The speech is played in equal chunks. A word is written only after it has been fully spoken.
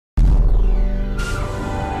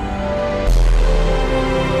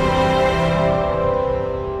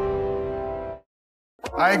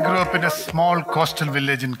I grew up in a small coastal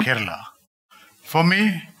village in Kerala. For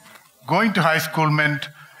me, going to high school meant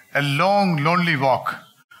a long, lonely walk,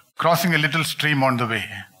 crossing a little stream on the way.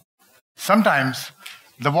 Sometimes,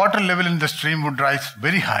 the water level in the stream would rise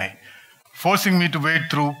very high, forcing me to wade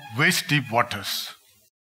through waist-deep waters.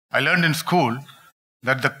 I learned in school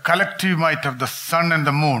that the collective might of the sun and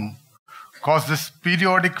the moon caused this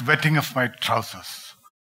periodic wetting of my trousers.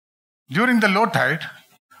 During the low tide,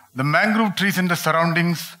 the mangrove trees in the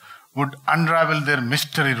surroundings would unravel their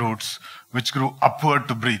mystery roots, which grew upward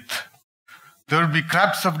to breathe. There would be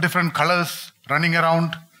crabs of different colors running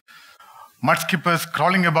around, mudskippers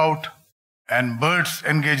crawling about, and birds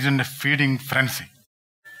engaged in a feeding frenzy.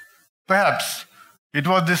 Perhaps it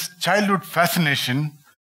was this childhood fascination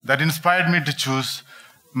that inspired me to choose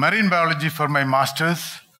marine biology for my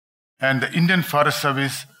master's and the Indian Forest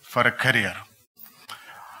Service for a career.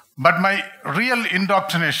 But my real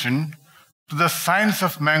indoctrination to the science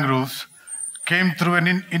of mangroves came through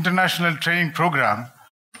an international training program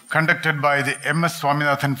conducted by the M.S.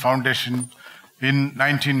 Swaminathan Foundation in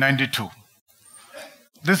 1992.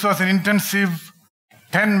 This was an intensive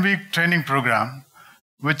 10-week training program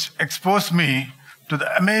which exposed me to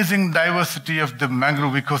the amazing diversity of the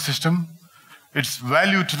mangrove ecosystem, its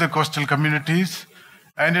value to the coastal communities,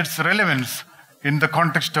 and its relevance in the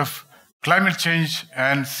context of climate change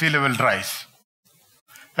and sea level rise.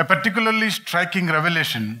 A particularly striking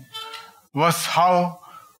revelation was how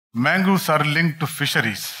mangroves are linked to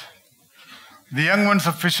fisheries. The young ones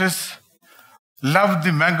of fishes love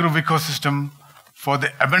the mangrove ecosystem for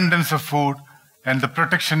the abundance of food and the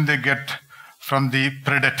protection they get from the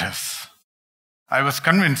predators. I was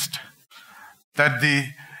convinced that the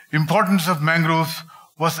importance of mangroves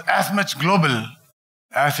was as much global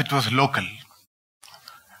as it was local.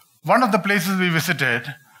 One of the places we visited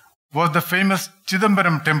was the famous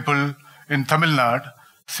Chidambaram temple in Tamil Nadu,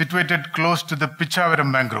 situated close to the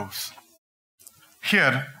Pichavaram mangroves.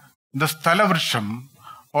 Here, the Stalavrisham,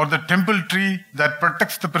 or the temple tree that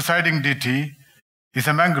protects the presiding deity, is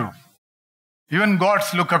a mangrove. Even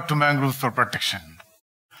gods look up to mangroves for protection.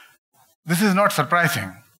 This is not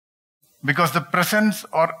surprising, because the presence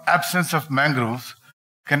or absence of mangroves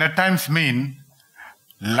can at times mean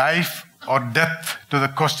life or death to the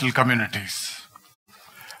coastal communities.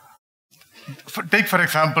 Take, for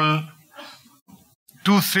example,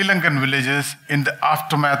 two Sri Lankan villages in the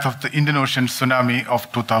aftermath of the Indian Ocean tsunami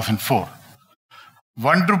of 2004,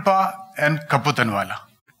 Vandrupa and Kaputanwala.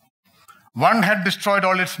 One had destroyed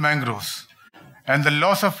all its mangroves, and the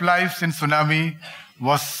loss of lives in tsunami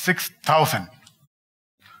was 6,000.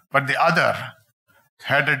 But the other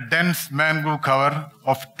had a dense mangrove cover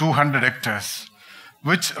of 200 hectares,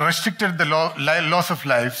 which restricted the loss of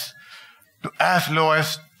lives to as low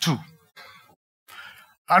as 2.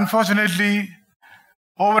 Unfortunately,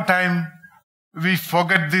 over time, we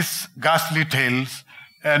forget these ghastly tales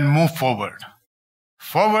and move forward.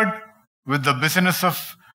 Forward with the business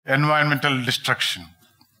of environmental destruction.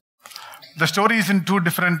 The story is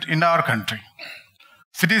in our country.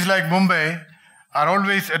 Cities like Mumbai are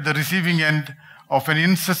always at the receiving end of an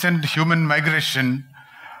incessant human migration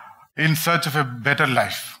in search of a better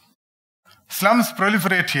life. Slums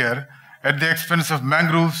proliferate here at the expense of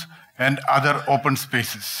mangroves and other open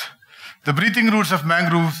spaces. The breathing roots of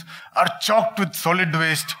mangroves are choked with solid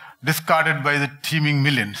waste discarded by the teeming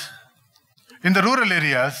millions. In the rural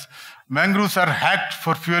areas, mangroves are hacked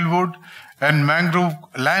for fuel wood, and mangrove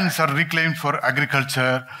lands are reclaimed for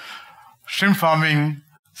agriculture, shrimp farming,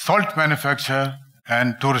 salt manufacture,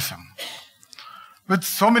 and tourism. With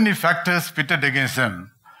so many factors pitted against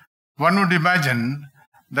them, one would imagine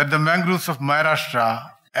that the mangroves of Maharashtra,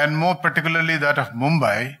 and more particularly that of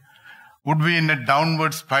Mumbai, would be in a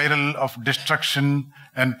downward spiral of destruction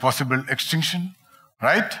and possible extinction,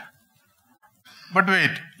 right? But wait,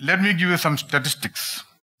 let me give you some statistics.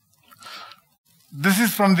 This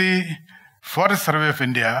is from the Forest Survey of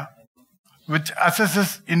India, which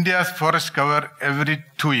assesses India's forest cover every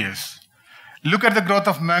 2 years. Look at the growth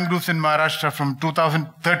of mangroves in Maharashtra from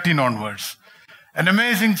 2013 onwards. An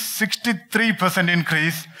amazing 63%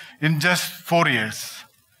 increase in just 4 years.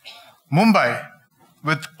 Mumbai,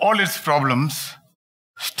 with all its problems,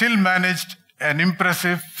 still managed an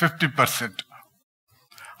impressive 50%.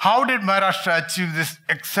 How did Maharashtra achieve this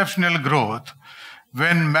exceptional growth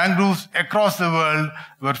when mangroves across the world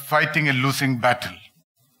were fighting a losing battle?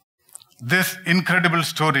 This incredible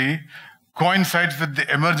story coincides with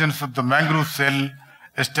the emergence of the Mangrove Cell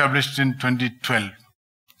established in 2012.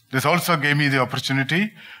 This also gave me the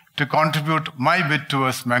opportunity to contribute my bit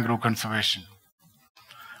towards mangrove conservation.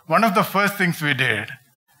 One of the first things we did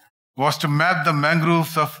was to map the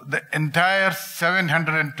mangroves of the entire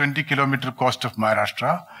 720-kilometer coast of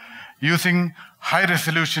Maharashtra using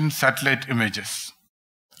high-resolution satellite images.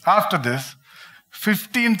 After this,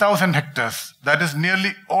 15,000 hectares, that is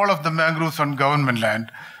nearly all of the mangroves on government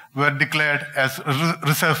land, were declared as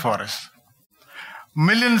reserve forests.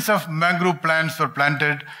 Millions of mangrove plants were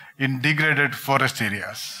planted in degraded forest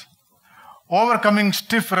areas. Overcoming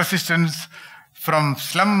stiff resistance from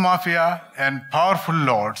slum mafia and powerful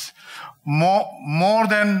lords, more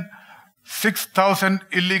than 6,000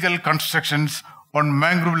 illegal constructions on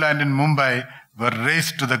mangrove land in Mumbai were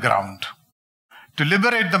razed to the ground. To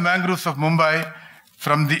liberate the mangroves of Mumbai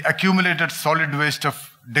from the accumulated solid waste of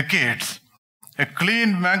decades, a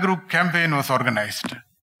clean mangrove campaign was organized.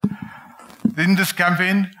 In this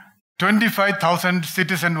campaign, 25,000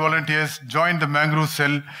 citizen volunteers joined the Mangrove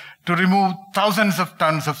Cell to remove thousands of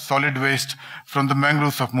tons of solid waste from the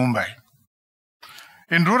mangroves of Mumbai.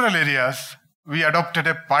 In rural areas, we adopted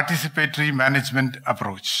a participatory management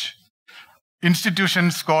approach.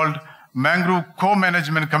 Institutions called mangrove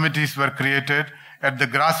co-management committees were created at the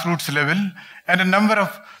grassroots level, and a number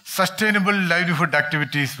of sustainable livelihood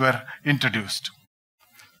activities were introduced.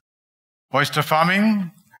 Oyster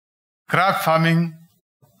farming, crab farming,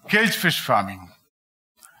 cage fish farming.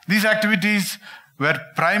 These activities were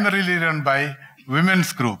primarily run by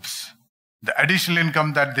women's groups. The additional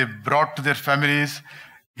income that they brought to their families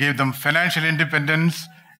gave them financial independence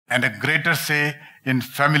and a greater say in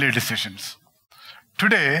family decisions.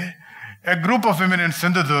 Today, a group of women in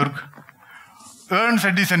Sindhudurg earns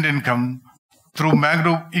a decent income through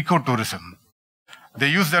mangrove ecotourism. They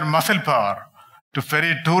use their muscle power to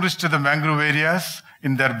ferry tourists to the mangrove areas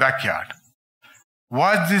in their backyard.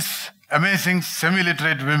 Watch these amazing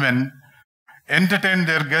semi-literate women entertain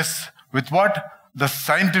their guests with what? The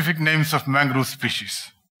scientific names of mangrove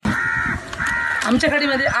species. आमच्या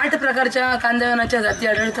खाडीमध्ये 8 प्रकारच्या कांदळवनाच्या जाती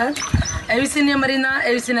आढळतात. एव्हिसिनिया marina,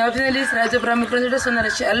 एव्हिसिनिया officinalis, राइजोब्रामी project,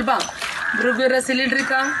 सोनाराची alba, ब्रुगवेरा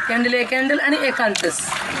सिलिड्रिका, कॅन्डलिया candle आणि एकांथस.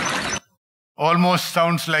 Almost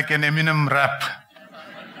sounds like an Eminem rap.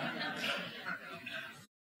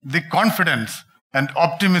 The confidence and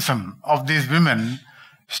optimism of these women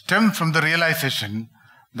stem from the realization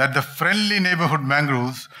that the friendly neighborhood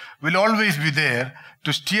mangroves will always be there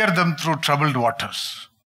to steer them through troubled waters.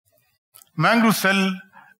 Mangrove Cell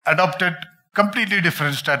adopted completely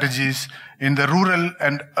different strategies in the rural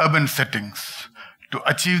and urban settings to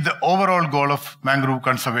achieve the overall goal of mangrove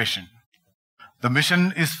conservation. The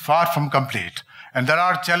mission is far from complete, and there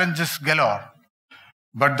are challenges galore.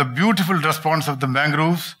 But the beautiful response of the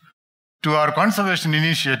mangroves to our conservation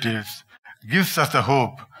initiatives gives us the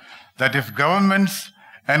hope that if governments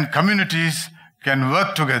and communities can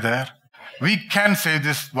work together, we can save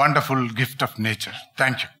this wonderful gift of nature.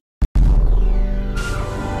 Thank you.